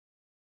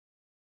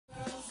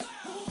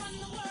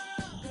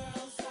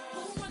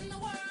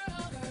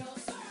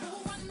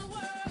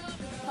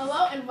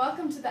Hello and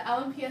welcome to the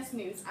LMPS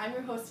News. I'm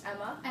your host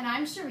Emma. And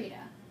I'm Sharita.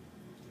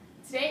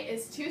 Today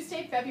is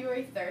Tuesday,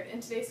 February 3rd,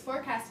 and today's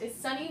forecast is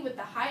sunny with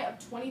a high of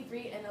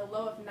 23 and a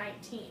low of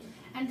 19.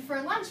 And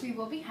for lunch we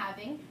will be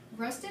having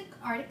roasted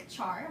Arctic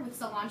char with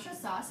cilantro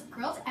sauce,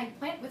 grilled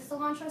eggplant with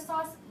cilantro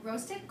sauce,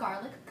 roasted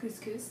garlic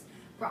couscous,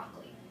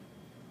 broccoli.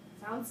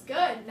 Sounds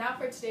good. Now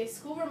for today's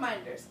school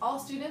reminders. All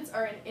students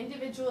are in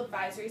individual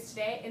advisories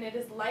today, and it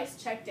is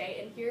Life's Check Day,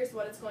 and here's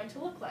what it's going to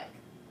look like.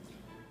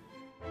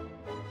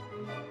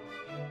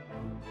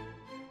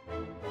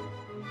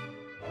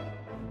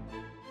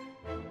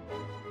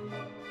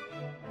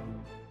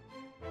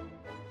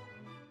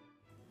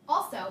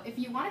 Also, if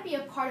you want to be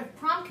a part of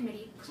prom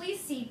committee, please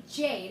see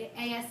Jade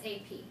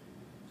ASAP.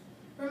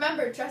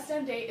 Remember, Dress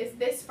Down Day is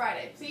this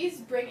Friday. Please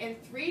bring in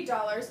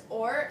 $3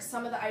 or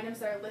some of the items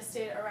that are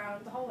listed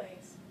around the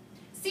hallways.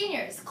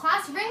 Seniors,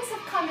 class rings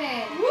have come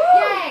in. Woo!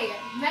 Yay!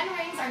 Men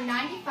rings are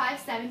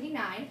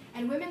 $95.79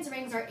 and women's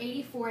rings are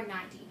 $84.90.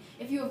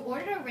 If you have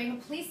ordered a ring,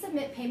 please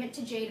submit payment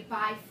to Jade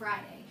by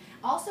Friday.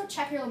 Also,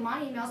 check your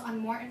Lamont emails on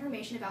more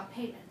information about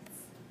payments.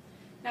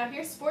 Now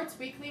here's Sports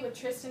Weekly with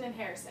Tristan and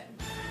Harrison.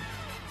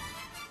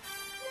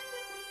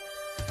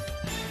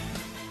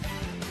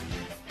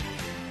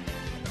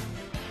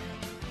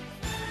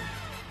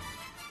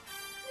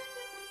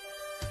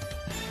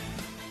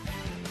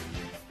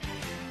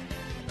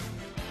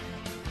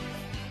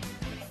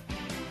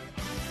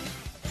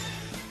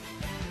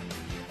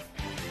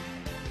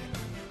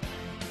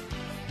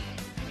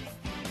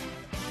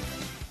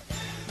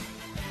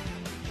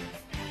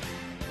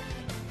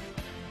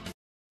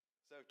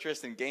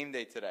 Tristan, game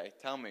day today.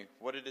 Tell me,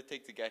 what did it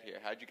take to get here?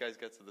 How'd you guys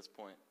get to this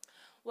point?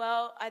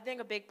 Well, I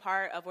think a big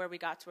part of where we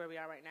got to where we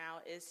are right now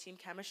is team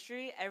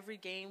chemistry. Every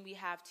game we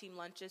have team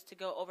lunches to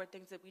go over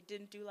things that we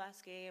didn't do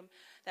last game,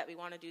 that we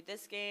want to do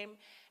this game.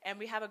 And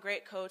we have a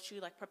great coach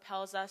who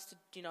propels us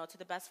to, to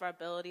the best of our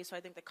ability. So I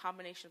think the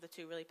combination of the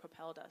two really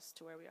propelled us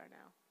to where we are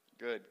now.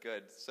 Good,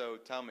 good. So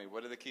tell me,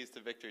 what are the keys to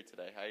victory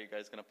today? How are you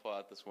guys going to pull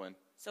out this win?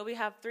 So we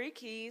have 3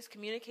 keys: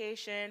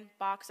 communication,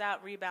 box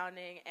out,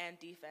 rebounding, and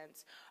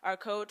defense. Our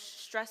coach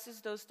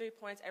stresses those 3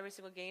 points every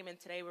single game, and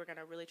today we're going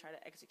to really try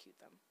to execute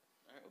them.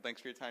 All right, well,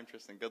 thanks for your time,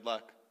 Tristan. Good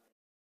luck.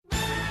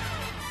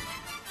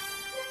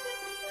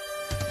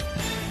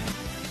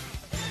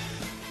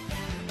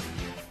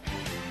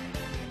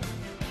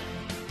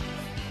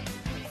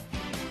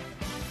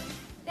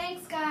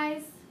 Thanks,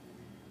 guys.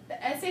 The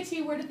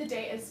SAT word of the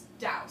day is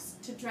douse,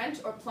 to drench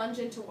or plunge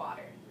into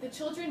water. The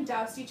children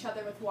doused each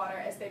other with water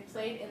as they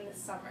played in the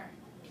summer.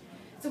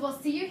 So we'll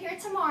see you here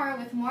tomorrow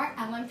with more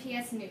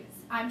LMPS News.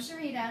 I'm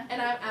Sharita.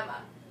 And I'm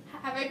Emma.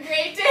 Have a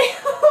great day.